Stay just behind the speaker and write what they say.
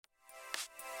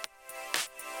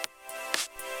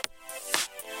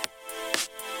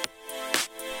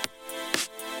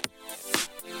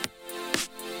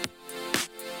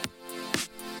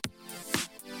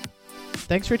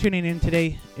Thanks for tuning in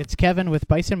today. It's Kevin with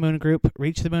Bison Moon Group,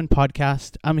 Reach the Moon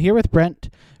podcast. I'm here with Brent.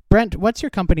 Brent, what's your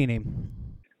company name?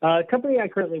 The company I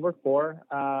currently work for,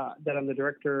 that I'm the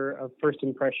director of First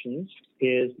Impressions,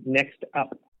 is Next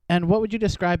Up. And what would you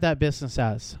describe that business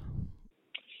as?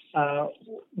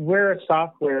 We're a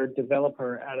software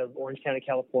developer out of Orange County,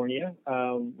 California.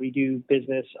 We do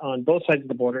business on both sides of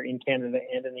the border in Canada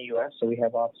and in the U.S., so we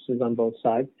have offices on both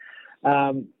sides.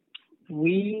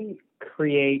 We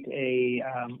create a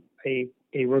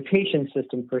rotation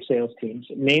system for sales teams.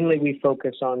 Mainly we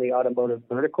focus on the automotive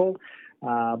vertical,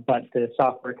 but the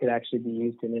software could actually be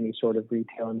used in any sort of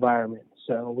retail environment.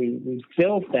 So we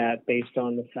built that based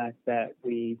on the fact that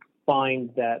we find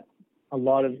that a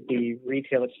lot of the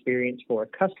retail experience for a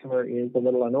customer is a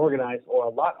little unorganized or a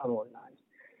lot unorganized.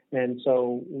 And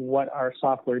so what our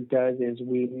software does is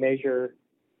we measure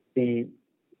the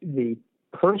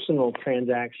personal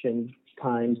transaction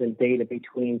times and data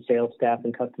between sales staff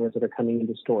and customers that are coming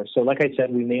into stores. So like I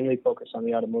said, we mainly focus on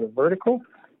the automotive vertical.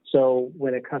 So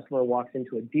when a customer walks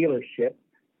into a dealership,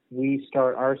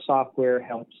 our software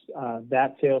helps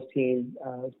that sales team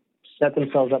set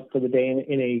themselves up for the day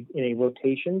in a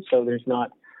rotation. So there's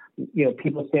not,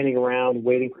 people standing around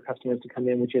waiting for customers to come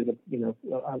in, which is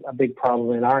a big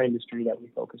problem in our industry that we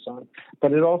focus on.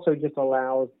 But it also just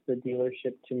allows the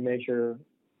dealership to measure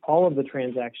all of the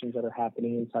transactions that are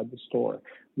happening inside the store.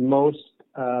 Most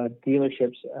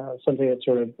dealerships, something that's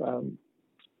sort of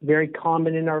very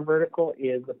common in our vertical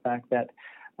is the fact that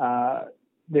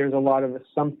there's a lot of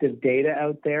assumptive data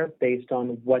out there based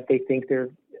on where they think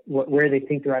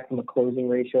they're at from a closing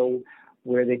ratio,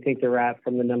 where they think they're at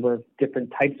from the number of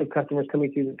different types of customers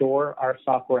coming through the door. Our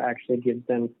software actually gives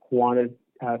them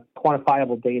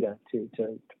quantifiable data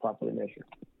to properly measure.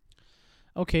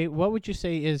 Okay, what would you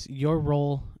say is your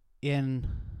role in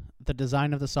the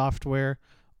design of the software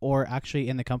or actually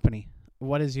in the company?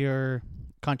 What is your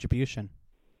contribution?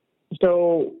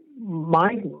 So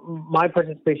my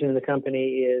participation in the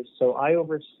company is, so I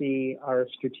oversee our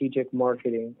strategic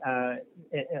marketing,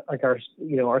 like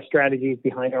our strategies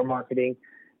behind our marketing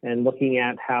and looking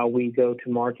at how we go to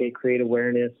market, create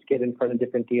awareness, get in front of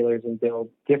different dealers and build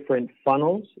different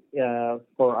funnels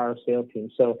for our sales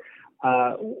team. So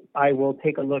I will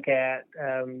take a look at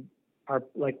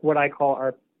what I call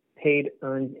our paid,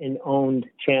 earned, and owned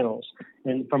channels.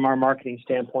 And from our marketing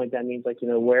standpoint, that means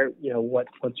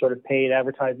what sort of paid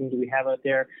advertising do we have out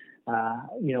there?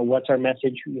 What's our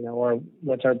message? Or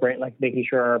what's our brand? Like making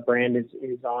sure our brand is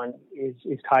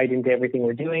tied into everything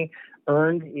we're doing.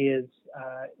 Earned is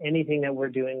anything that we're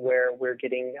doing where we're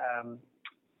getting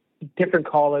different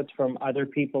call-outs from other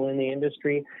people in the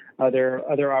industry. Are there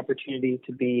other opportunities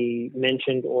to be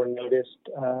mentioned or noticed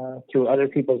through other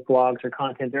people's blogs or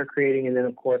content they're creating? And then,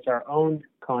 of course, our own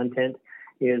content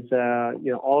is,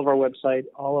 all of our website,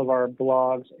 all of our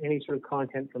blogs, any sort of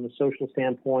content from a social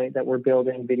standpoint that we're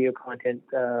building, video content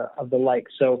of the like.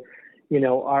 So, we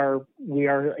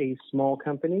are a small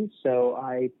company, so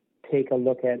I take a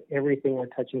look at everything we're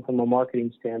touching from a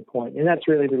marketing standpoint. And that's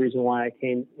really the reason why I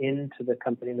came into the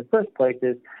company in the first place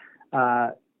is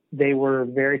they were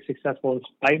very successful in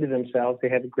spite of themselves. They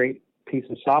have a great piece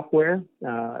of software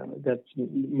that's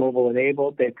mobile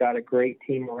enabled. They've got a great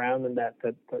team around them that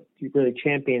really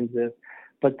champions this,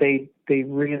 but they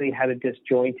really had a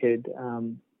disjointed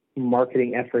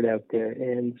marketing effort out there.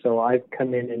 And so I've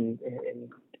come in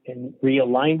and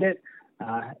realigned it,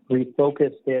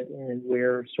 refocused it, and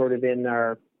we're sort of into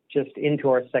our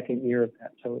second year of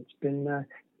that. So it's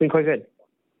been quite good.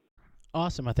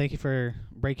 Awesome. I thank you for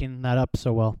breaking that up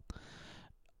so well.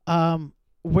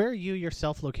 Where are you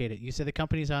yourself located? You said the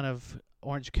company's out of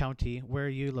Orange County. Where are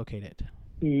you located?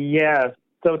 Yeah.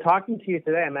 So talking to you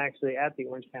today, I'm actually at the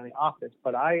Orange County office,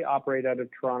 but I operate out of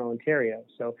Toronto, Ontario.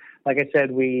 So like I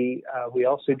said, we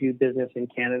also do business in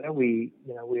Canada. We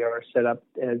are set up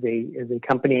as a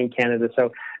company in Canada.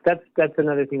 So that's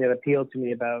another thing that appealed to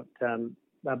me about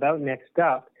Next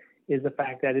Up is the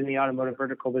fact that in the automotive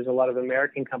vertical, there's a lot of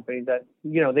American companies that,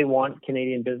 they want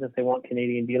Canadian business, they want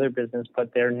Canadian dealer business,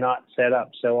 but they're not set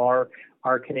up. So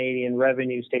our Canadian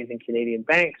revenue stays in Canadian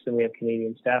banks, and we have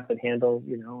Canadian staff that handle,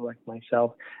 like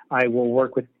myself. I will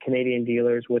work with Canadian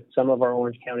dealers with some of our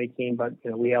Orange County team, but,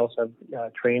 we also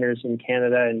have trainers in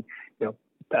Canada and,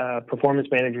 performance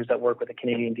managers that work with the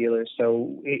Canadian dealers.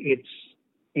 So it's,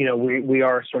 we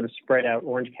are sort of spread out: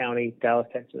 Orange County, Dallas,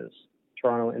 Texas,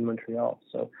 Toronto, and Montreal.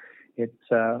 So it's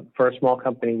for a small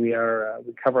company, we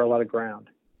cover a lot of ground.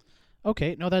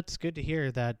 Okay, no, that's good to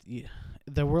hear that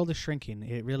the world is shrinking.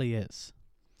 It really is.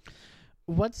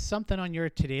 What's something on your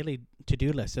daily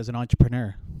to-do list as an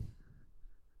entrepreneur?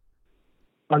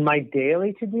 On my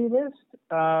daily to-do list,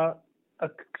 uh,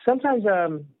 sometimes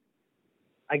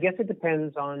I guess it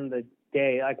depends on the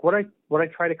day. Like what I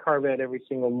try to carve out every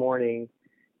single morning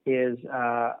is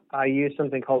I use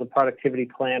something called a productivity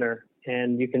planner,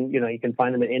 and you can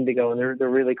find them at Indigo, and they're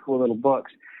really cool little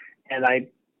books. And I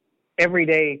every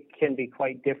day can be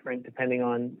quite different depending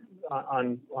on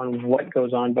what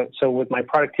goes on. But so with my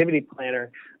productivity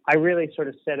planner, I really sort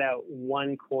of set out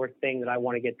one core thing that I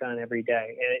want to get done every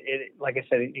day. And like I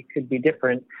said, it could be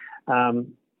different.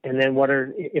 And then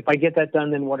if I get that done,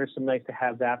 then what are some nice to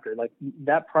haves after? Like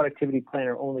that productivity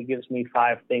planner only gives me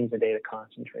 5 things a day to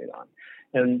concentrate on.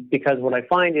 And because what I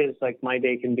find is like my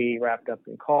day can be wrapped up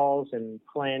in calls and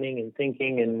planning and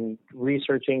thinking and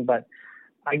researching, but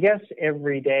I guess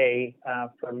every day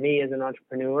for me as an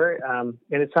entrepreneur, and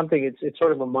it's something, it's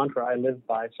sort of a mantra I live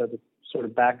by. So to sort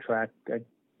of backtrack,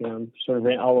 I'm sort of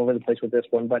all over the place with this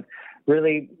one, but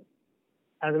really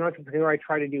as an entrepreneur, I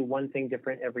try to do one thing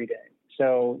different every day.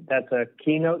 So that's a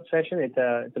keynote session. It's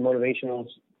a motivational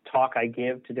talk I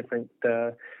give to different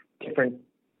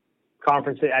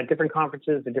conferences,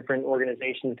 to different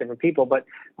organizations, different people. But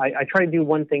I try to do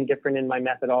one thing different in my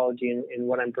methodology in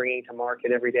what I'm bringing to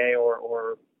market every day,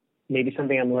 or maybe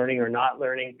something I'm learning or not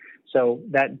learning. So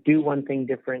that do one thing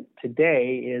different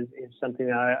today is something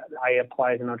that I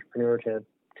apply as an entrepreneur to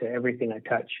everything I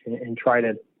touch, and try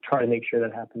to make sure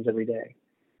that happens every day.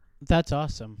 That's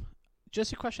awesome.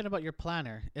 Just a question about your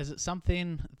planner. Is it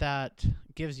something that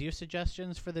gives you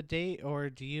suggestions for the day, or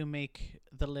do you make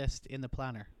the list in the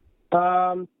planner?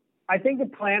 I think the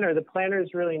planner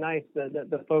is really nice.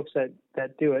 The folks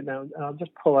that do it. Now I'll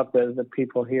just pull up the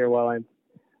people here while I'm.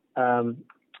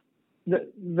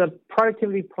 The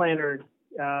productivity planner.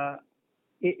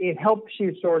 It helps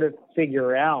you sort of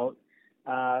figure out,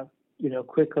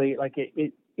 quickly. Like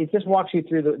it just walks you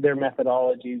through their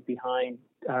methodologies behind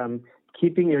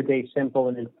keeping your day simple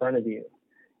and in front of you.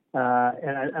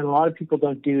 And a lot of people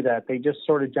don't do that. They just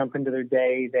sort of jump into their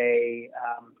day. They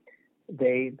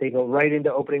go right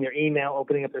into opening their email,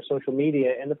 opening up their social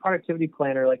media. And the productivity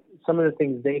planner, like some of the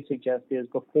things they suggest is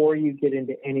before you get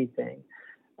into anything,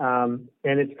 and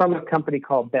it's from a company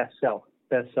called bestself.co.co,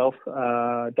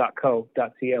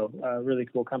 a really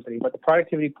cool company. But the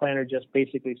productivity planner just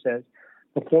basically says,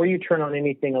 before you turn on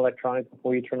anything electronic,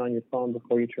 before you turn on your phone,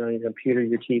 before you turn on your computer,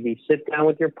 your TV, sit down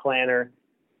with your planner,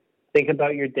 think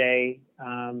about your day,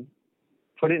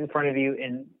 put it in front of you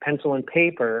in pencil and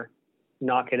paper,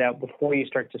 knock it out before you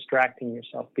start distracting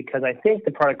yourself. Because I think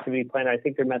the productivity planner, I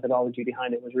think their methodology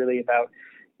behind it was really about,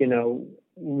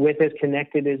 with as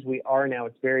connected as we are now,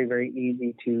 it's very, very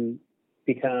easy to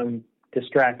become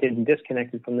distracted and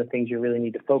disconnected from the things you really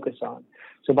need to focus on.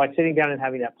 So by sitting down and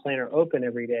having that planner open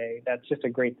every day, that's just a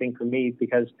great thing for me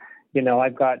because,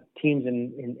 I've got teams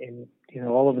in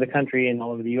all over the country and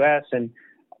all over the U.S. and,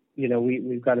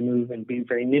 we've got to move and be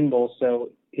very nimble.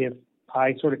 So if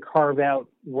I sort of carve out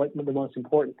what the most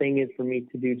important thing is for me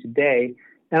to do today,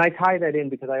 and I tie that in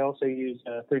because I also use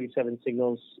 37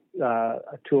 Signals,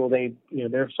 a tool,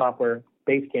 their software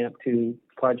Basecamp to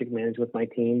project manage with my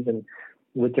teams and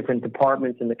with different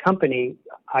departments in the company.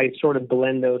 I sort of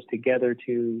blend those together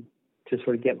to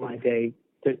sort of get my day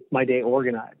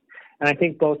organized. And I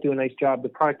think both do a nice job. The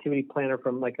productivity planner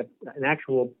from like an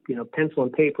actual, pencil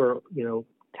and paper,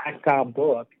 tactile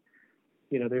book,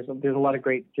 there's a lot of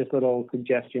great just little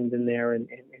suggestions in there and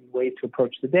ways to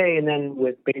approach the day. And then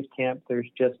with Basecamp,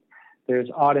 there's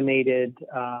automated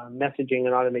messaging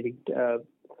and automated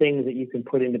things that you can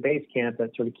put into Basecamp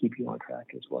that sort of keep you on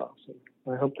track as well. So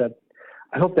I hope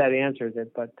that answers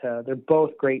it. But they're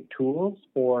both great tools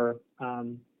for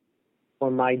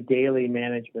my daily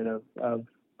management of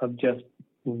just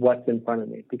what's in front of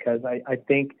me. Because I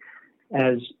think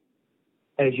as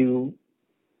you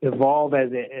evolve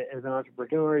as an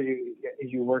entrepreneur, as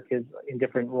you work in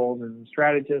different roles as a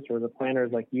strategist or as a planner,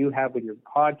 like you have with your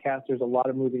podcast, there's a lot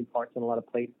of moving parts and a lot of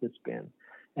plates to spin,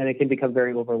 and it can become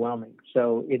very overwhelming.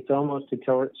 So it's almost to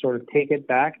sort of take it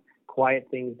back, quiet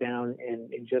things down, and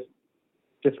just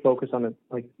focus on it,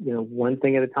 one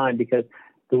thing at a time. Because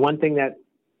the one thing that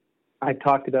I've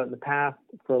talked about in the past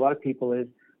for a lot of people is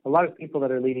a lot of people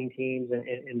that are leading teams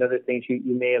and other things you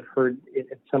may have heard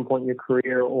at some point in your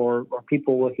career, or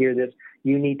people will hear this.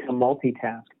 You need to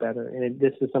multitask better, and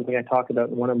this is something I talk about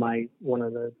in one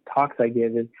of the talks I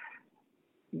give. Is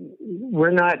we're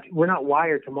not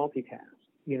wired to multitask.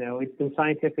 It's been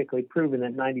scientifically proven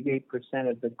that 98%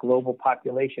 of the global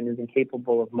population is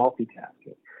incapable of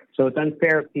multitasking. So it's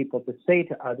unfair of people to say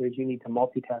to others, you need to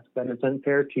multitask better. It's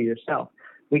unfair to yourself.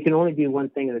 We can only do one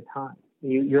thing at a time.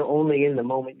 You're only in the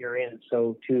moment you're in.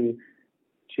 So to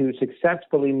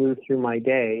successfully move through my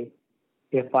day,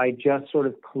 if I just sort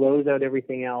of close out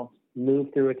everything else move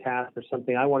through a task or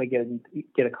something I want to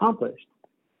get accomplished,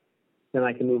 then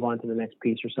I can move on to the next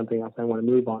piece or something else I want to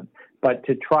move on. But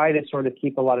to try to sort of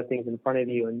keep a lot of things in front of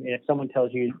you, and if someone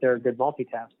tells you they're a good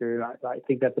multitasker, I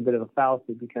think that's a bit of a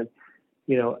fallacy, because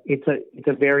it's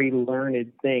a very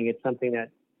learned thing. It's something that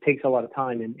takes a lot of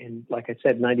time, and like I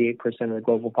said, 98% of the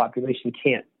global population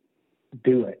can't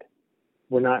do it.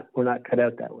 We're not cut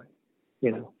out that way,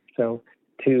 So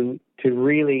to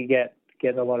really get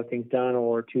a lot of things done,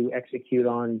 or to execute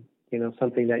on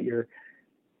something that your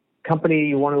company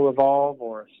you want to evolve,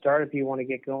 or a startup you want to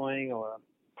get going, or a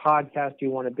podcast you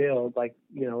want to build,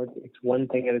 it's one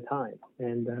thing at a time.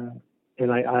 And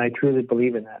I truly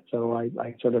believe in that. So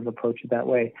I sort of approach it that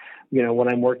way. When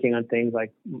I'm working on things,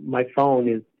 like my phone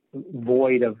is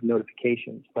void of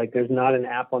notifications. Like, there's not an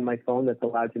app on my phone that's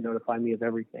allowed to notify me of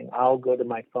everything. I'll go to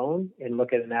my phone and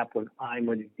look at an app when I'm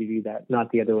ready to do that,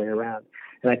 not the other way around.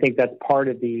 And I think that's part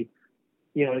of the,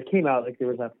 it came out like there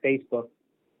was a Facebook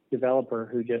developer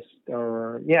who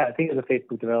I think it was a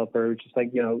Facebook developer who just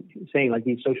saying like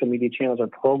these social media channels are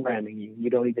programming you. You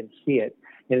don't even see it.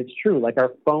 And it's true. Like,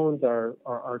 our phones are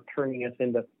turning us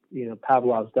into,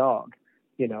 Pavlov's dog.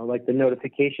 Like, the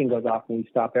notification goes off and we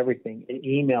stop everything. An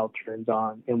email turns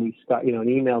on and we stop, an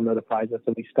email notifies us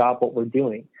and we stop what we're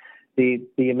doing. The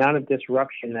amount of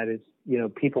disruption that is,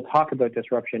 people talk about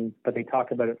disruption, but they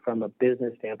talk about it from a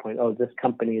business standpoint. Oh, this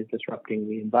company is disrupting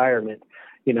the environment.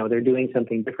 They're doing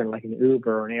something different, like an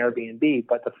Uber or an Airbnb.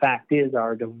 But the fact is,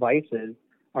 our devices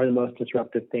are the most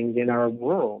disruptive things in our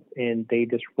world, and they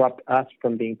disrupt us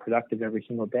from being productive every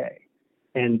single day.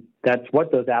 And that's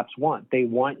what those apps want. They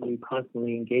want you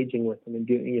constantly engaging with them and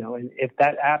doing, and if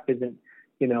that app isn't,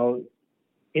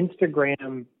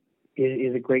 Instagram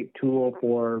is a great tool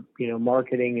for,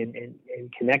 marketing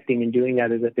and connecting and doing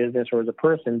that as a business or as a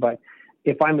person. But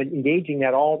if I'm engaging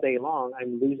that all day long,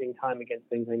 I'm losing time against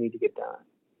things I need to get done.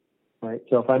 Right.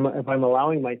 So if I'm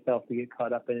allowing myself to get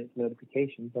caught up in its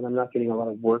notifications, then I'm not getting a lot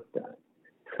of work done.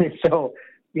 So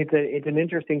it's an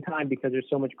interesting time, because there's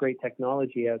so much great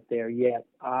technology out there. Yet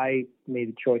I made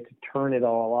a choice to turn it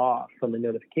all off from a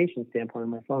notification standpoint on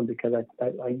my phone, because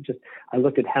I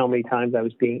looked at how many times I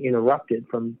was being interrupted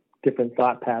from different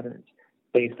thought patterns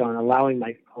based on allowing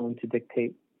my phone to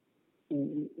dictate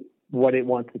what it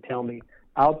wants to tell me.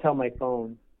 I'll tell my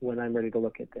phone when I'm ready to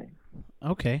look at things.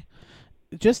 Okay.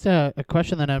 Just a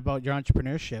question then about your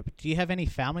entrepreneurship. Do you have any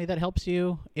family that helps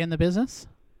you in the business?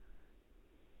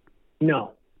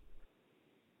 No.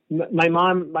 My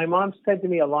mom said to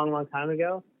me a long time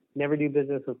ago, never do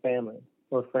business with family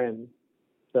or friends.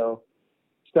 So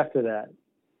stuck to that.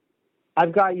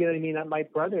 I've got, my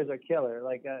brothers are killer,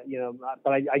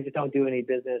 but I just don't do any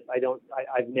business.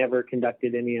 I've never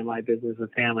conducted any of my business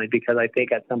with family, because I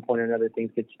think at some point or another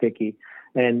things get sticky.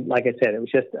 And like I said, it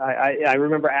was just, I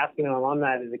remember asking my mom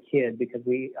that as a kid, because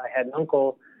I had an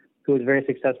uncle who was a very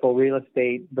successful real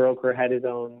estate broker, had his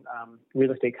own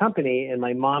real estate company. And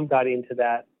my mom got into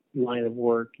that line of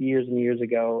work years and years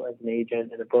ago as an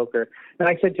agent and a broker. And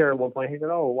I said to her at one point, he said,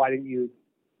 "Oh, why don't you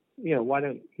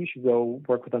should go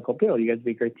work with Uncle Bill? You guys would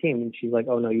be a great team." And she's like,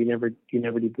 "Oh no, you never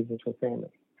do business with family."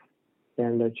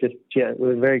 And it's just, it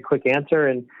was a very quick answer.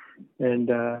 And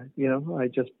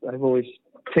I've always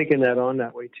taken that on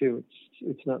that way too.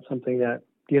 It's not something that,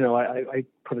 I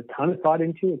put a ton of thought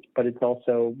into it, but it's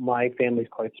also, my family's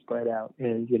quite spread out.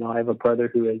 And, I have a brother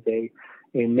who is a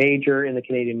major in the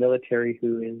Canadian military,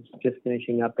 who is just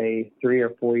finishing up a 3 or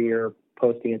 4 year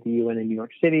posting at the UN in New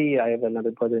York City. I have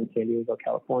another brother in San Diego,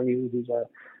 California, who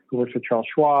works with Charles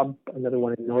Schwab. Another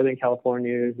one in Northern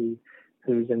California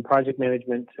who's in project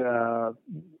management,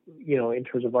 in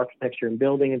terms of architecture and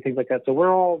building and things like that. So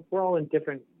we're all in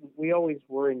different. We always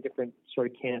were in different sort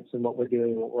of camps in what we're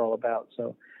doing and what we're all about.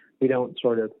 So we don't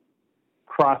sort of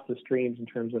cross the streams in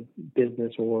terms of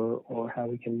business or how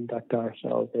we conduct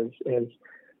ourselves as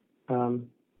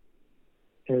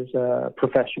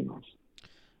professionals.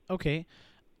 Okay.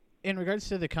 In regards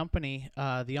to the company,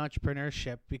 the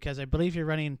entrepreneurship, because I believe you're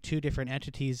running two different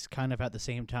entities kind of at the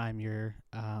same time, your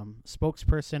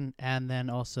spokesperson and then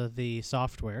also the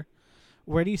software.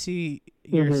 Where do you see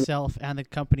yourself and the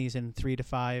companies in 3 to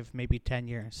 5, maybe 10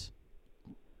 years?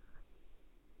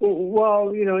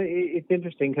 Well, it's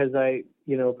interesting, because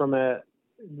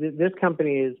this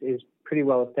company is pretty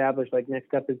well established. Like,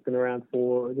 Next Up has been around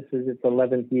this is its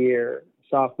 11th year.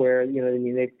 Software,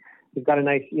 they've got a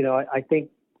nice, I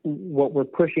think what we're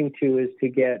pushing to is to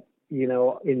get,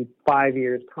 in 5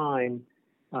 years' time,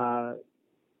 as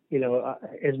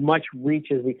much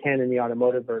reach as we can in the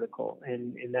automotive vertical.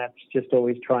 And that's just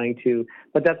always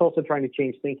but that's also trying to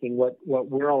change thinking. What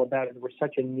we're all about is we're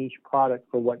such a niche product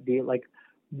for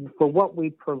for what we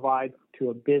provide to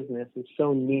a business is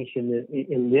so niche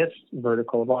in this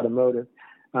vertical of automotive.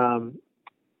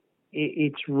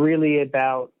 It's really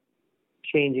about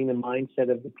changing the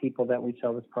mindset of the people that we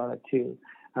sell this product to.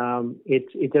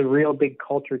 It's a real big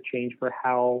culture change for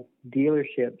how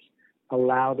dealerships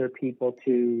allow their people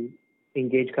to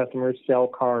engage customers, sell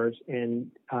cars,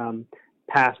 and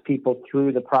pass people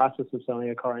through the process of selling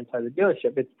a car inside the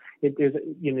dealership.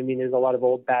 There's a lot of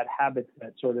old bad habits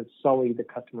that sort of sully the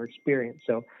customer experience.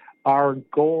 So our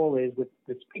goal is, with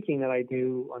the speaking that I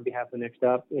do on behalf of Next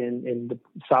Up and the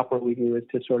software we do, is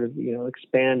to sort of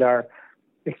expand our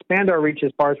reach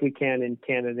as far as we can in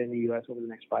Canada and the U.S. over the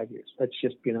next 5 years. That's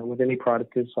just with any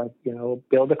product, is like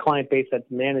build a client base that's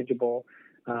manageable.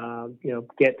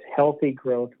 Get healthy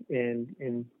growth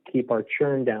and keep our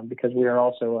churn down, because we are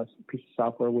also a piece of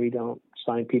software. We don't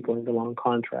sign people into long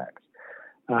contracts.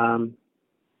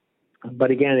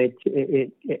 But again,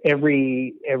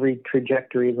 every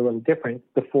trajectory is a little different.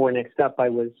 Before Next Up, I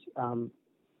was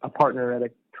a partner at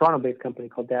a Toronto-based company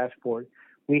called Dashboard.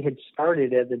 We had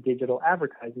started as a digital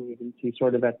advertising agency,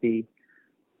 sort of at the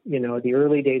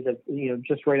early days of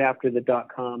just right after the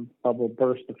 .com bubble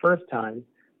burst the first time.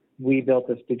 We built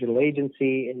this digital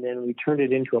agency, and then we turned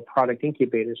it into a product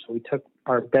incubator. So we took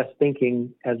our best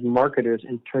thinking as marketers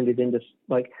and turned it into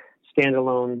like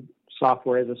standalone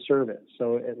software as a service.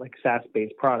 So like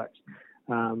SaaS-based products,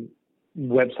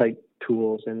 website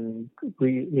tools, and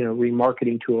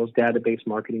remarketing tools, database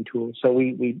marketing tools. So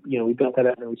we built that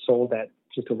up, and we sold that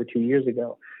just over 2 years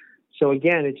ago. So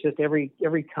again, it's just every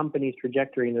company's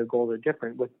trajectory and their goals are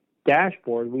different. With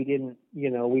Dashboard, we didn't,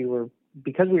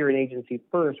 because we were an agency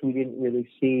first, we didn't really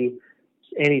see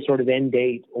any sort of end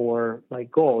date or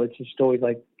like goal. It's just always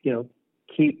like,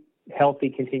 keep healthy,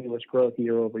 continuous growth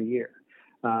year over year,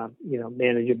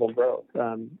 manageable growth.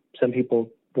 Some people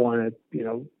want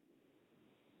to,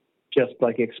 just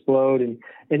like explode.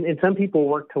 And some people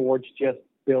work towards just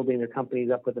building their companies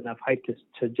up with enough hype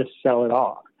to just sell it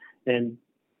off. And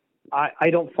I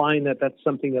don't find that that's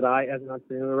something that I, as an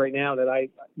entrepreneur right now, that I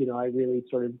really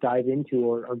sort of dive into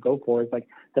or go for, is like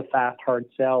the fast, hard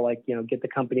sell, like, get the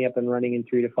company up and running in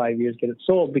 3 to 5 years, get it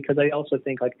sold. Because I also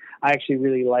think, like, I actually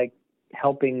really like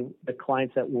helping the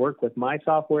clients that work with my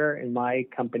software and my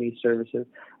company services.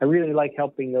 I really like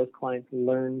helping those clients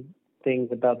learn things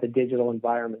about the digital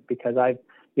environment, because I've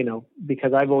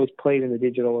always played in the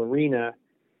digital arena.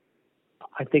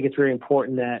 I think it's very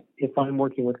important that if I'm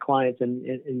working with clients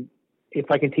and if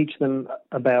I can teach them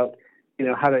about,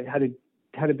 how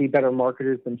to be better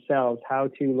marketers themselves, how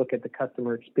to look at the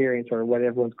customer experience, or what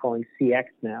everyone's calling CX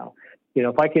now.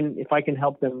 If I can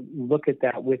help them look at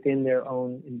that within their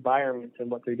own environments and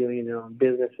what they're doing in their own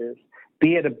businesses,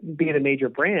 be it a major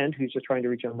brand who's just trying to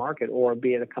reach a market, or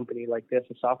be it a company like this,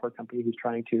 a software company who's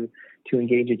trying to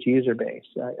engage its user base.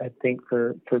 I think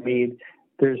for me,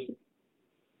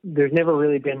 there's never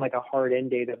really been like a hard end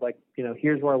date of like,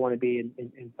 here's where I want to be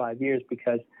in 5 years,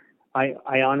 because I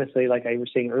honestly, like I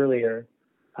was saying earlier,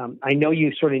 I know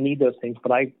you sort of need those things,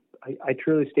 but I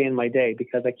truly stay in my day,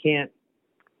 because I can't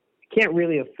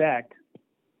really affect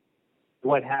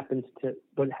what happens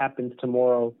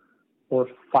tomorrow or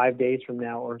 5 days from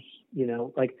now, or,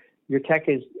 like your tech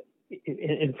is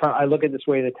in front. I look at it this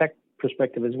way, the tech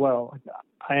perspective as well.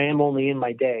 I am only in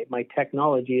my day. My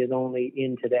technology is only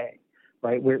in today.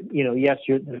 Right? Yes,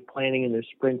 there's planning and there's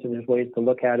sprints and there's ways to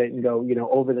look at it and go,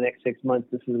 over the next 6 months,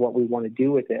 this is what we want to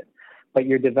do with it. But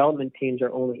your development teams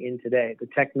are only in today. The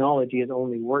technology is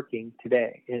only working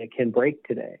today, and it can break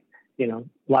today.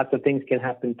 Lots of things can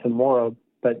happen tomorrow,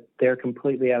 but they're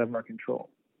completely out of our control.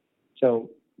 So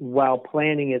while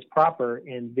planning is proper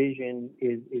and vision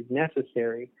is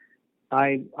necessary,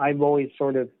 I've always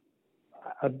sort of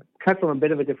cut from a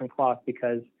bit of a different cloth,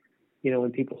 because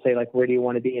when people say, like, where do you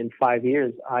want to be in 5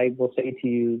 years? I will say to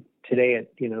you today at,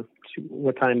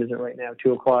 what time is it right now?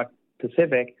 2:00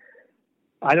 Pacific.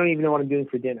 I don't even know what I'm doing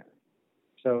for dinner.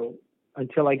 So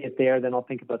until I get there, then I'll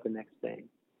think about the next thing,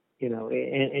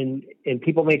 and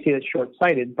people may see that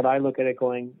short-sighted, but I look at it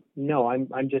going, no,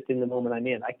 I'm just in the moment I'm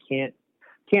in. I can't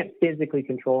physically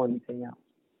control anything else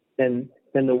than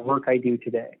the work I do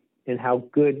today, and how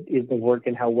good is the work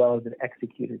and how well is it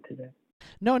executed today.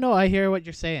 No, I hear what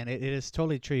you're saying. It is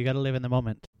totally true. You got to live in the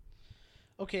moment.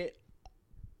 Okay.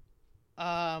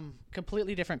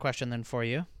 Completely different question then for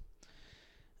you.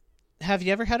 Have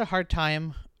you ever had a hard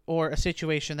time or a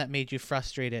situation that made you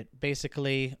frustrated?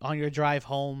 Basically, on your drive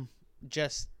home,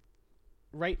 just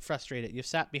right frustrated. You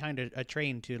sat behind a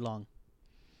train too long.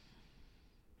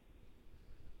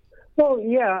 Well,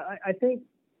 yeah, I think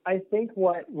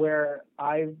where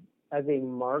I've, as a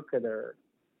marketer,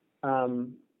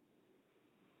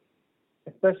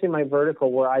 especially my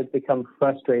vertical, where I've become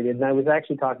frustrated, and I was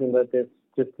actually talking about this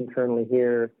just internally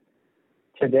here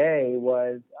today,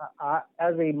 was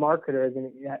as a marketer,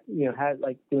 had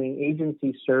like doing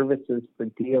agency services for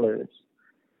dealers.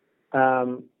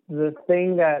 The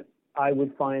thing that I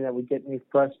would find that would get me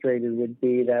frustrated would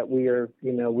be that we're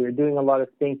doing a lot of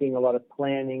thinking, a lot of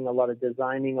planning, a lot of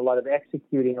designing, a lot of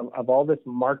executing of all this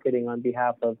marketing on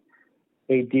behalf of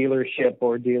a dealership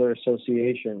or dealer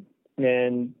association.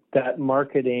 And that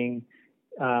marketing,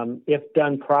 if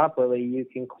done properly, you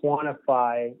can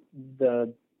quantify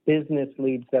the business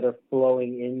leads that are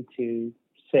flowing into,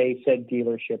 say, said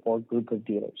dealership or group of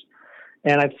dealers.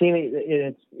 And I've seen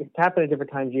it's happened at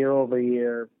different times year over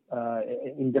year,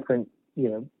 in different,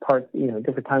 parts,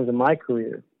 different times in my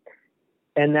career.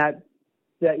 And that,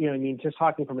 just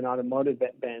talking from an automotive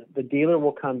bent, the dealer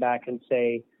will come back and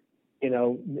say,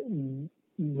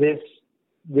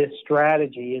 this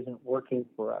strategy isn't working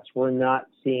for us. We're not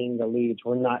seeing the leads.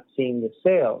 We're not seeing the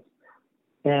sales.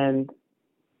 And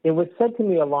it was said to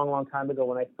me a long, long time ago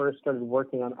when I first started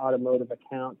working on automotive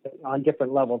accounts on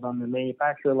different levels, on the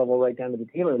manufacturer level right down to the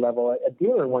dealer level. A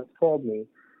dealer once told me,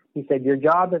 he said, your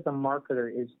job as a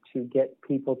marketer is to get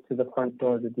people to the front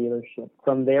door of the dealership.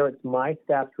 From there, it's my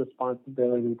staff's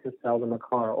responsibility to sell them a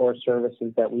car or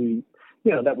services that we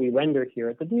render here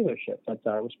at the dealership. That's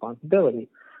our responsibility.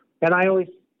 And I always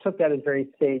took that as very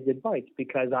sage advice,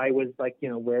 because I was like,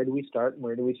 where do we start and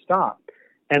where do we stop?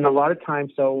 And a lot of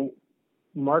times, so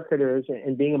marketers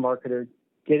and being a marketer,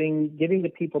 getting the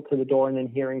people to the door and then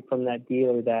hearing from that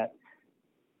dealer that,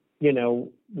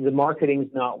 the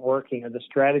marketing's not working or the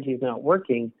strategy's not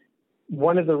working.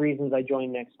 One of the reasons I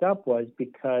joined Next Up was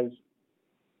because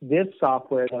this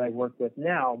software that I work with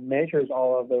now measures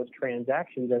all of those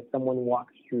transactions as someone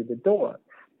walks through the door.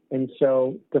 And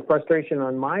so the frustration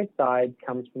on my side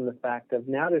comes from the fact of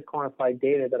now there's quantified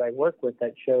data that I work with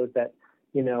that shows that,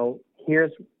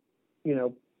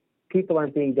 people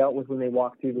aren't being dealt with when they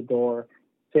walk through the door.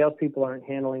 Salespeople aren't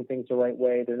handling things the right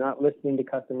way. They're not listening to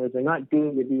customers. They're not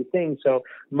doing the due thing. So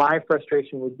my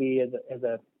frustration would be as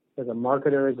a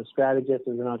marketer, as a strategist,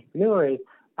 as an entrepreneur, is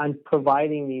I'm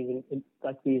providing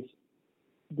these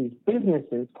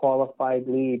businesses qualified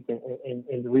leads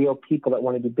and real people that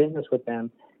want to do business with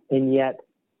them, and yet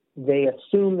they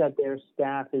assume that their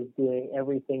staff is doing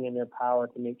everything in their power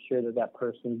to make sure that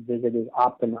person's visit is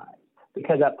optimized.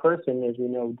 Because that person, as we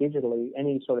know digitally,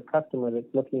 any sort of customer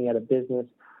that's looking at a business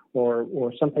or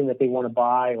something that they want to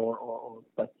buy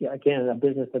but again, a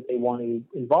business that they want to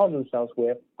involve themselves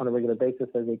with on a regular basis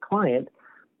as a client,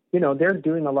 they're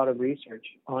doing a lot of research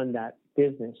on that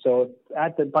business. So by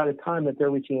the time that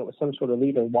they're reaching out with some sort of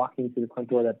lead or walking through the front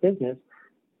door of that business,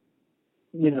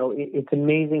 it's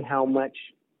amazing how much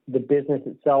the business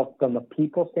itself, from a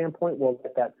people standpoint, will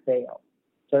let that fail.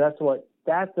 So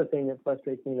that's the thing that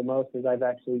frustrates me the most, is I've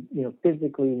actually,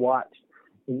 physically watched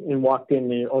and walked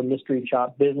in or mystery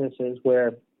shop businesses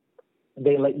where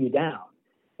they let you down.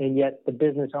 And yet the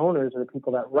business owners or the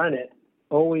people that run it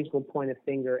always will point a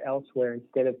finger elsewhere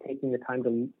instead of taking the time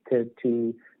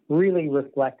to really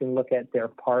reflect and look at their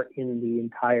part in the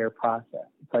entire process.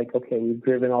 It's like, okay, we've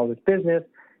driven all this business.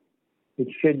 It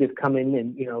should just come in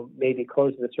and, maybe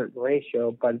close at a certain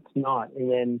ratio, but it's not. And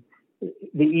then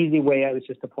the easy way out is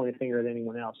just to point a finger at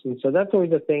anyone else. And so that's always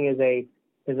the thing as a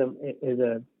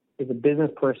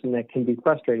business person that can be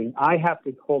frustrating. I have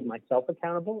to hold myself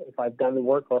accountable if I've done the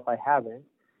work or if I haven't.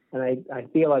 And I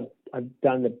feel I've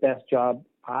done the best job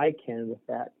I can with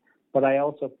that. But I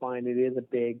also find it is a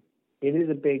big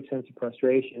sense of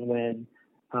frustration when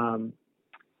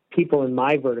people in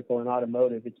my vertical in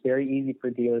automotive, it's very easy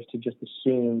for dealers to just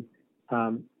assume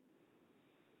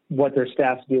what their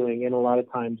staff's doing, and a lot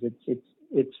of times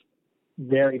it's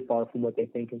very far from what they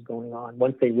think is going on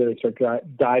once they really start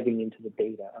diving into the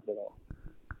data of it all.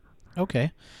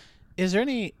 Okay, is there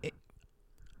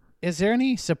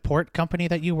any support company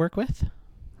that you work with?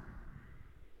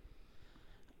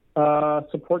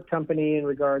 Support company in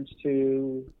regards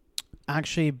to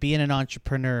actually being an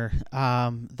entrepreneur,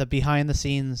 the behind the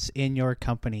scenes in your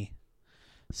company,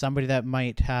 somebody that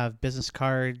might have business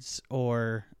cards,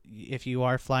 or if you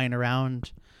are flying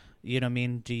around,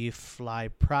 do you fly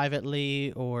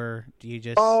privately or do you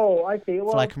just I see.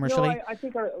 Well, fly commercially? I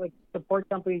think our support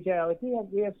companies,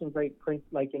 we have some great print,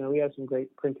 we have some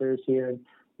great printers here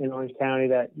in Orange County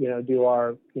that do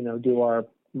our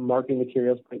marketing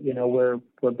materials, but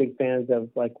we're big fans of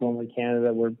Woolman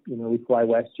Canada. We fly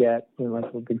WestJet,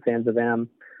 we're big fans of them,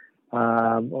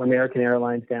 or American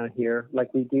Airlines down here.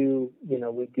 We do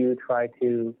try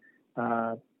to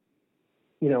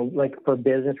for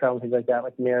business travel and things like that,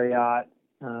 like Marriott,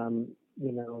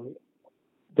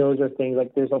 those are things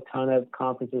like there's a ton of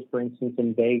conferences, for instance,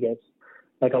 in Vegas,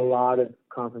 like a lot of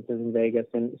conferences in Vegas,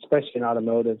 and especially in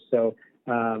automotive. So,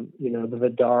 the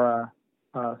Vdara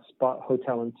Spa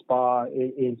Hotel and Spa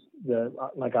is the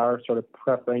like our sort of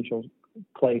preferential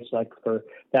place, like for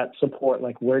that support.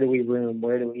 Like, where do we room?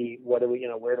 Where do we eat? What do we,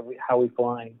 how are we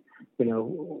flying?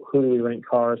 Who do we rent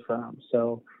cars from?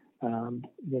 So,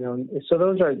 so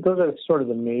those are sort of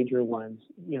the major ones.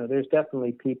 There's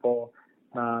definitely people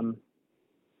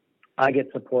I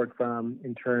get support from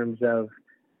in terms of,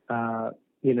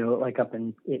 like up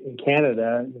in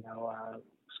Canada,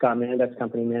 Scott Manduk's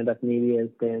company, Manduk Media, has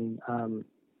been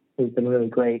really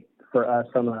great for us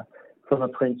from a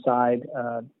print side.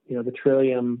 The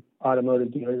Trillium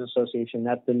Automotive Dealers Association,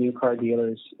 that's the new car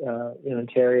dealers in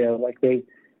Ontario. Like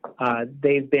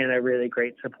they've been a really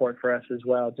great support for us as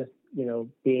well. Just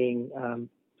being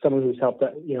someone who's helped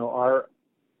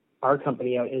our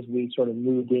company out as we sort of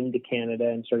moved into Canada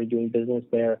and started doing business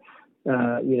there,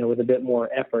 with a bit more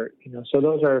effort. So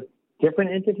those are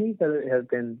different entities that have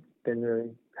been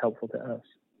really helpful to us.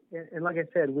 And like I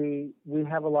said, we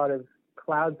have a lot of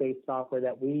cloud-based software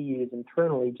that we use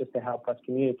internally just to help us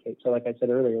communicate. So like I said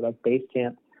earlier, like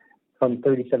Basecamp from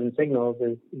 37 Signals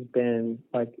has been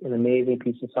like an amazing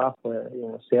piece of software.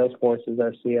 Salesforce is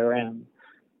our CRM,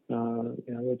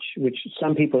 which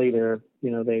some people either,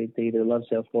 they either love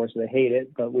Salesforce or they hate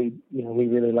it, but we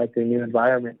really like their new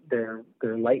environment, their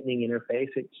Lightning interface.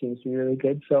 It seems to be really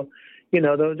good. So,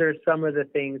 those are some of the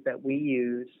things that we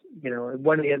use.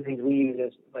 One of the other things we use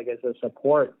is like as a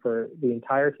support for the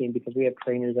entire team, because we have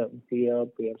trainers out in the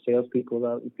field, we have salespeople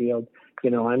out in the field.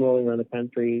 I'm rolling around the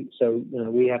country, so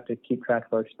we have to keep track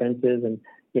of our expenses, and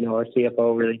our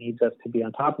CFO really needs us to be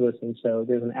on top of this. And so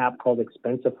there's an app called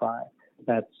Expensify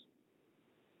that's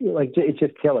like, it's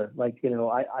just killer. Like,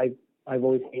 I've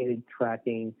always hated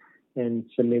tracking and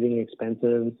submitting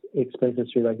expenses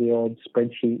through like the old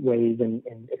spreadsheet ways, and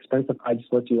Expensify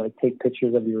just lets you like take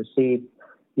pictures of your receipts.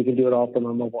 You can do it all from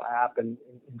a mobile app and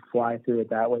fly through it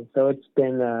that way. So it's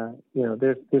been,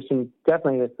 there's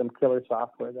definitely some killer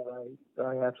software that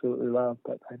I absolutely love,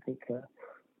 but I think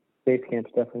Basecamp's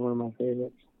definitely one of my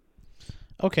favorites.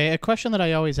 Okay, a question that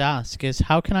I always ask is,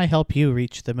 how can I help you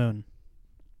reach the moon?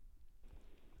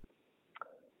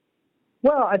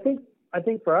 Well, I think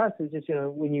for us it's just,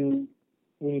 when you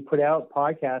put out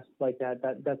podcasts like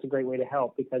that's a great way to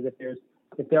help, because if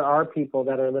there are people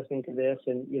that are listening to this,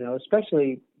 and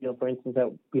especially for instance that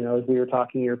as we were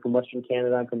talking, you're from Western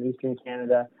Canada, I'm from Eastern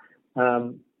Canada,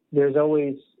 there's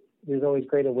always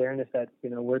great awareness that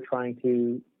we're trying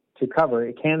to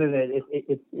cover. Canada,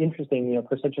 it's interesting,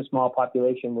 for such a small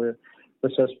population, we're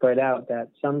so spread out that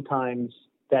sometimes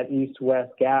that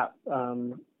east-west gap,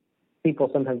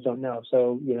 people sometimes don't know.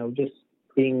 So, just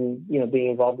being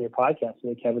involved in your podcast, I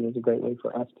think, Kevin, is a great way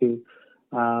for us to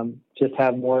just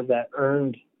have more of that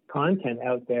earned content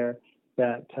out there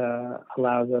that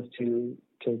allows us to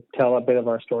tell a bit of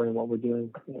our story and what we're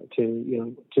doing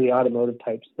to the automotive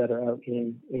types that are out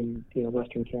in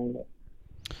Western Canada.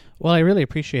 Well, I really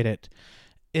appreciate it.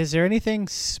 Is there anything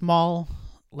small,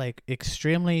 like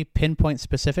extremely pinpoint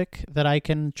specific, that I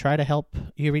can try to help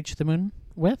you reach the moon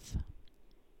with?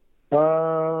 I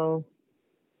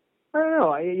don't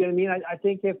know. I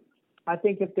think if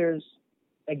there's,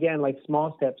 again, like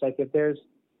small steps, like if there's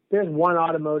one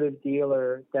automotive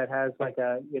dealer that has like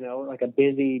a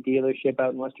busy dealership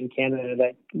out in Western Canada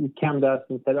that came to us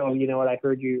and said, oh, you know what, I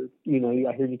heard you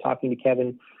talking to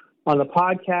Kevin on the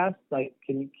podcast. Like,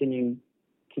 can you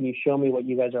show me what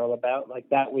you guys are all about? Like,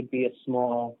 that would be those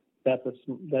are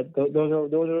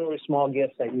small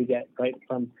gifts that you get, right,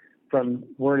 from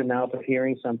word of mouth of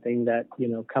hearing something that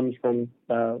comes from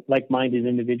like-minded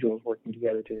individuals working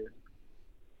together to.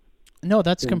 No,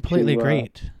 that's completely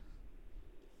great.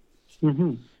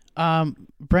 Mm-hmm.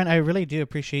 Brent, I really do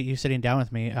appreciate you sitting down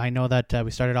with me. I know that we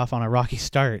started off on a rocky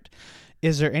start.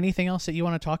 Is there anything else that you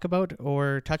want to talk about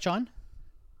or touch on?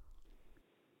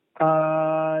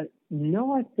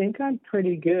 No, I think I'm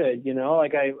pretty good.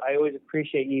 Like I always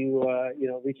appreciate you,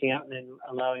 reaching out and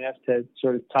allowing us to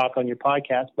sort of talk on your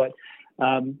podcast. But,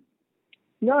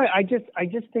 no, I just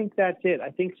think that's it.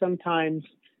 I think sometimes,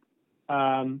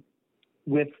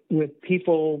 with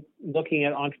people looking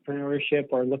at entrepreneurship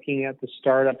or looking at the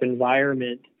startup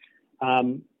environment,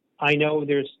 I know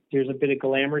there's a bit of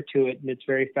glamour to it, and it's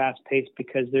very fast paced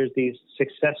because there's these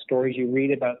success stories you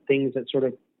read about, things that sort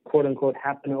of quote unquote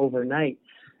happen overnight.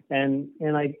 And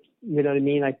I, what I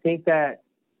mean? I think that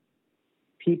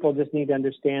people just need to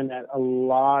understand that a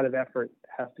lot of effort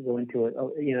has to go into it.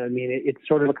 What I mean? It's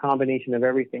sort of a combination of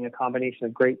everything, a combination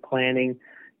of great planning,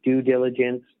 due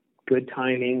diligence, good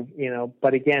timing,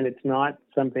 but again, it's not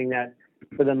something that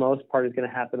for the most part is going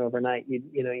to happen overnight. You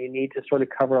need to sort of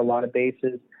cover a lot of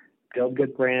bases, build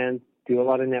good brands, do a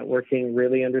lot of networking,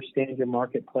 really understand your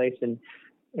marketplace. And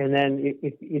then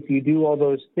if you do all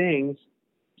those things,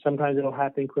 sometimes it'll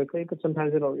happen quickly, but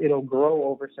sometimes it'll grow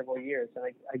over several years. And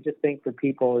I just think for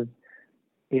people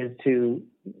is to,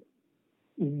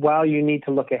 while you need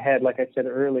to look ahead, like I said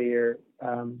earlier,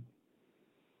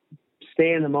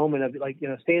 stay in the moment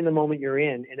stay in the moment you're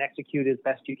in and execute as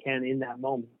best you can in that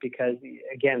moment, because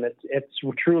again, it's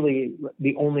truly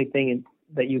the only thing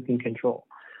that you can control.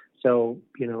 So,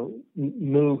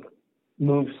 move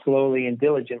slowly and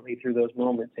diligently through those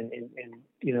moments and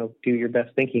do your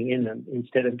best thinking in them,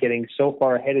 instead of getting so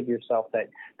far ahead of yourself that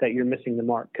you're missing the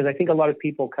mark. Because I think a lot of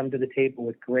people come to the table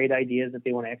with great ideas that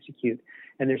they want to execute,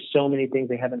 and there's so many things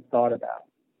they haven't thought about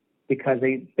because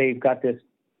they've got this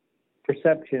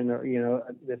perception, or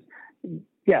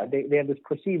they have this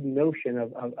perceived notion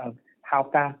of how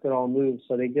fast it all moves.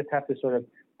 So they just have to sort of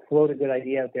float a good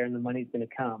idea out there, and the money's going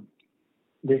to come.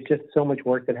 There's just so much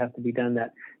work that has to be done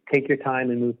that take your time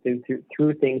and move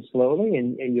through things slowly,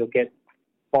 and you'll get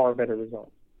far better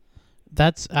results.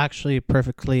 That's actually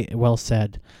perfectly well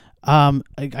said. I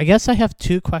guess I have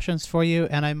two questions for you,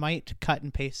 and I might cut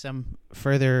and paste them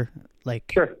further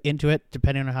Sure. into it,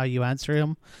 depending on how you answer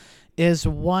them. Is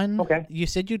one, okay. You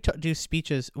said you do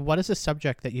speeches. What is the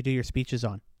subject that you do your speeches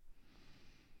on?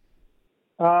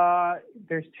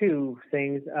 There's two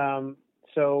things.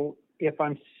 So if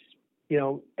I'm,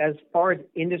 as far as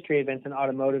industry events and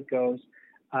automotive goes,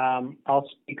 I'll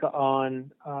speak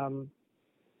on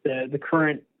the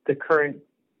current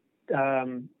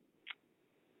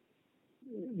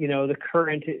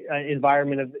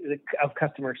environment of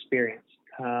customer experience.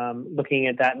 Looking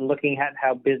at that and looking at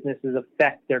how businesses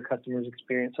affect their customers'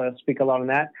 experience. So I'll speak a lot on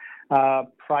that.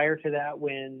 Prior to that,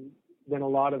 when a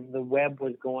lot of the web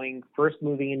was first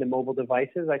moving into mobile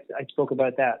devices, I spoke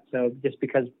about that. So just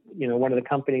because, one of the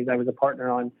companies I was a partner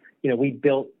on, we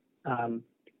built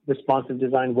responsive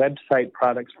design website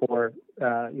products for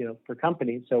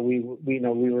companies. So we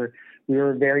were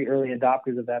very early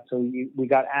adopters of that. So we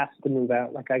got asked to move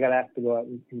out. Like I got asked to go out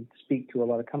and speak to a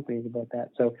lot of companies about that.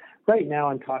 So right now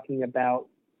I'm talking about,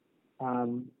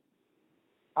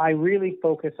 I really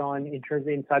focus on, in terms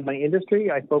of inside my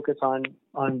industry, I focus on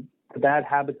the bad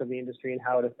habits of the industry and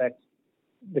how it affects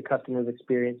the customer's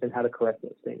experience and how to correct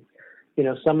those things.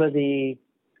 Some of the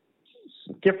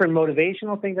different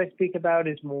motivational things I speak about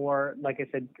is more, like I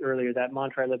said earlier, that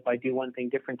mantra I live by: do one thing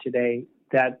different today.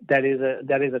 That is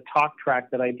a talk track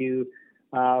that I do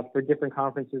for different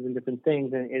conferences and different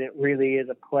things, and it really is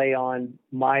a play on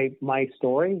my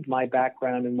story, my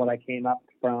background, and what I came up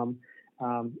from,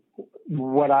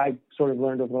 what I sort of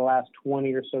learned over the last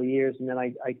 20 or so years, and then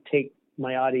I take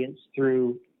my audience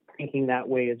through thinking that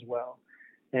way as well.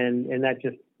 And that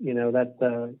just,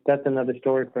 that's another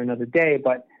story for another day,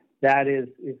 but that is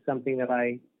something that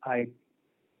I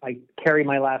carry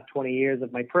my last 20 years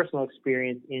of my personal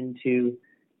experience into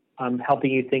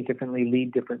helping you think differently,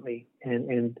 lead differently,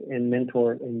 and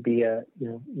mentor and be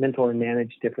mentor and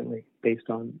manage differently based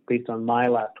on my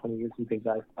last 20 years and things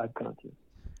I've gone through.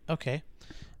 Okay.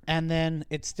 And then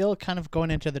it's still kind of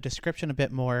going into the description a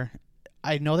bit more.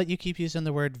 I know that you keep using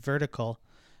the word vertical.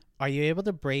 Are you able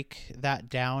to break that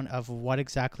down of what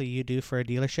exactly you do for a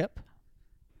dealership?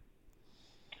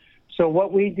 So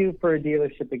what we do for a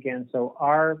dealership, again, so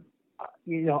our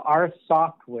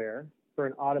software for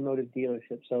an automotive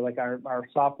dealership, so like our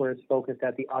software is focused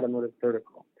at the automotive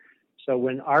vertical. So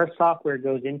when our software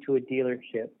goes into a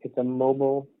dealership, it's a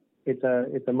mobile-based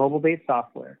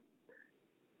software.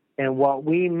 And what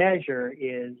we measure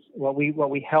is, what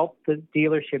we help the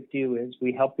dealership do is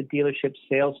we help the dealership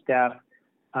sales staff,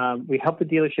 we help the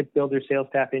dealership build their sales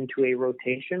staff into a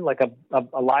rotation, like a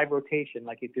live rotation.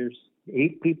 Like if there's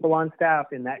 8 people on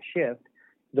staff in that shift,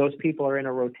 those people are in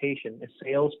a rotation, a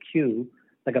sales queue,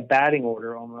 like a batting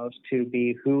order almost, to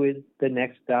be who is the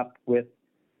next up with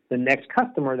the next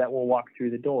customer that will walk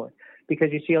through the door.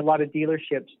 Because you see a lot of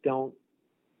dealerships don't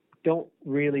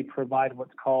really provide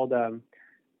what's called an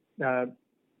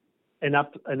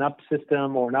up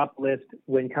system or an up list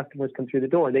when customers come through the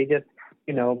door. They just,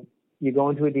 you go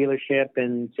into a dealership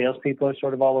and salespeople are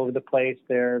sort of all over the place.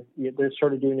 They're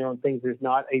sort of doing their own things. There's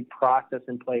not a process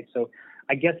in place. So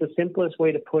I guess the simplest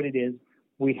way to put it is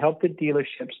we help the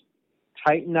dealerships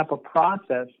tighten up a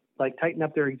process, like tighten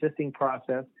up their existing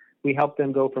process. We help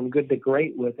them go from good to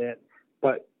great with it.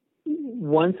 But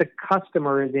once a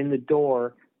customer is in the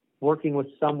door working with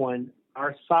someone,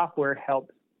 our software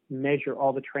helps measure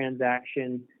all the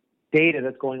transaction data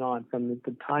that's going on from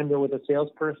the time they're with a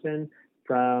salesperson,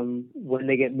 from when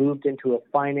they get moved into a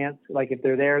finance, like if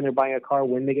they're there and they're buying a car,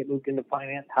 when they get moved into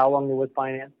finance, how long they're with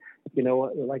finance,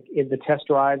 like in the test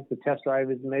drive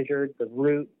is measured, the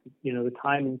route, the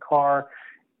time in car,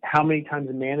 how many times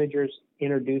the managers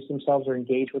introduce themselves or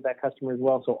engage with that customer as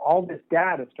well. So all this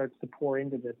data starts to pour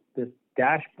into this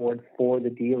dashboard for the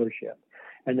dealership.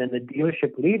 And then the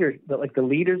dealership leaders, the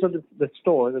leaders of the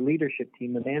store, the leadership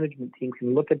team, the management team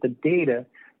can look at the data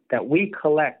that we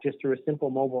collect just through a simple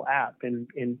mobile app and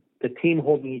the team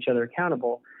holding each other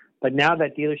accountable. But now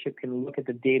that dealership can look at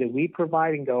the data we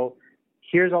provide and go,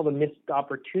 here's all the missed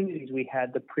opportunities we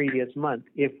had the previous month.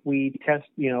 If we test,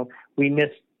 we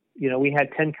missed, we had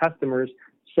 10 customers,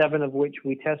 7 of which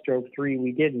we test drove, 3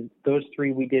 we didn't. Those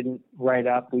 3 we didn't write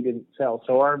up, we didn't sell.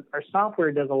 So our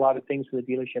software does a lot of things for the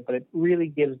dealership, but it really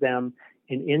gives them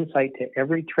an insight to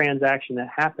every transaction that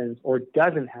happens or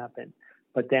doesn't happen.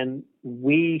 But then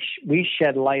we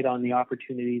shed light on the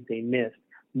opportunities they missed.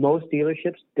 Most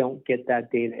dealerships don't get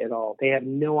that data at all. They have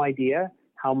no idea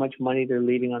how much money they're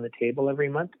leaving on the table every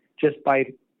month just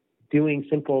by doing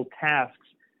simple tasks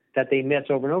that they miss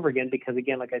over and over again. Because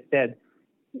again, like I said,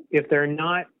 if they're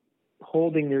not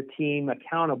holding their team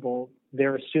accountable,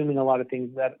 they're assuming a lot of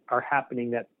things that are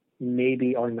happening that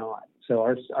maybe are not.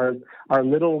 So our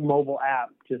little mobile app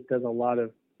just does a lot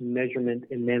of measurement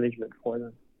and management for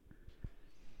them.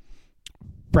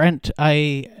 Brent,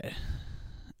 I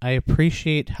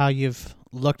appreciate how you've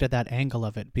looked at that angle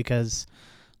of it because,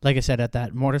 like I said, at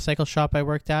that motorcycle shop I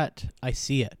worked at, I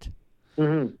see it.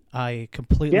 Mm-hmm. I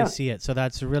completely see it. So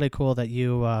that's really cool that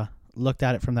you looked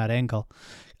at it from that angle.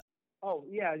 Oh,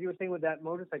 yeah. You were saying with that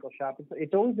motorcycle shop,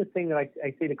 it's always the thing that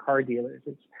I say to car dealers.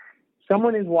 It's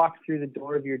someone has walked through the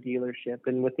door of your dealership,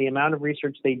 and with the amount of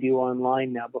research they do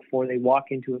online now before they walk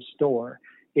into a store,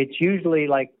 it's usually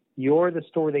like you're the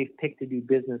store they've picked to do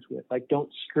business with. Like, don't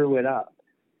screw it up.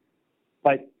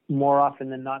 But more often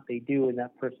than not, they do, and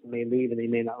that person may leave and they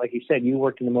may not. Like you said, you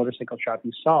worked in the motorcycle shop,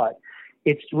 you saw it.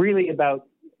 It's really about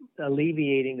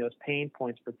alleviating those pain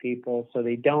points for people so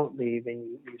they don't leave, and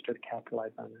you start to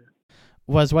capitalize on that.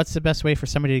 What's the best way for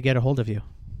somebody to get a hold of you?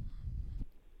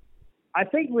 I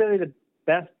think really the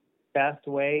best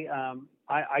way,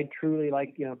 I truly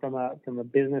like, from a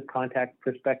business contact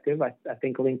perspective, I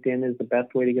think LinkedIn is the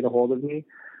best way to get a hold of me.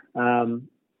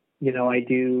 I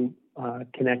do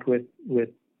connect with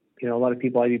a lot of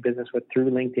people I do business with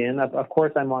through LinkedIn. Of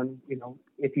course, I'm on,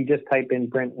 if you just type in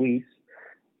Brent Wees,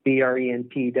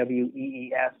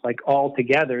 BRENTWEES, like all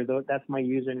together, that's my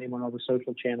username on all the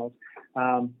social channels.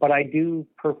 But I do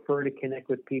prefer to connect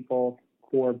with people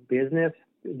for business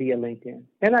via LinkedIn.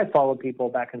 And I follow people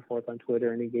back and forth on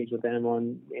Twitter and engage with them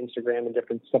on Instagram and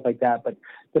different stuff like that. But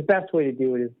the best way to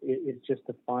do it is just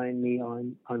to find me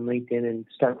on LinkedIn and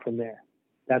start from there.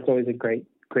 That's always a great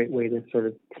way to sort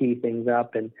of tee things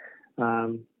up and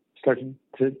start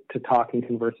to talk and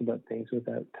converse about things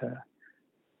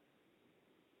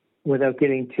without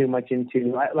getting too much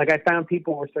into, I found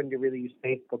people were starting to really use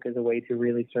Facebook as a way to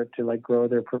really start to grow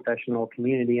their professional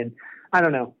community. And I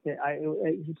don't know,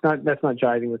 that's not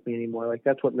jiving with me anymore. Like,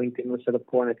 that's what LinkedIn was set up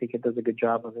for, and I think it does a good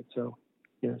job of it. So,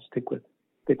 stick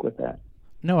with that.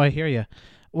 No, I hear you.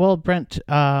 Well, Brent,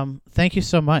 thank you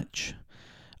so much.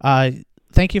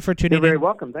 Thank you for tuning in. You're very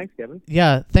welcome. Thanks, Kevin.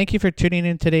 Yeah, thank you for tuning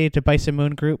in today to Bison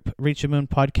Moon Group, Reach the Moon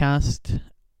podcast.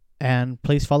 And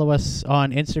please follow us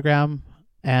on Instagram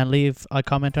and leave a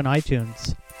comment on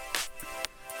iTunes.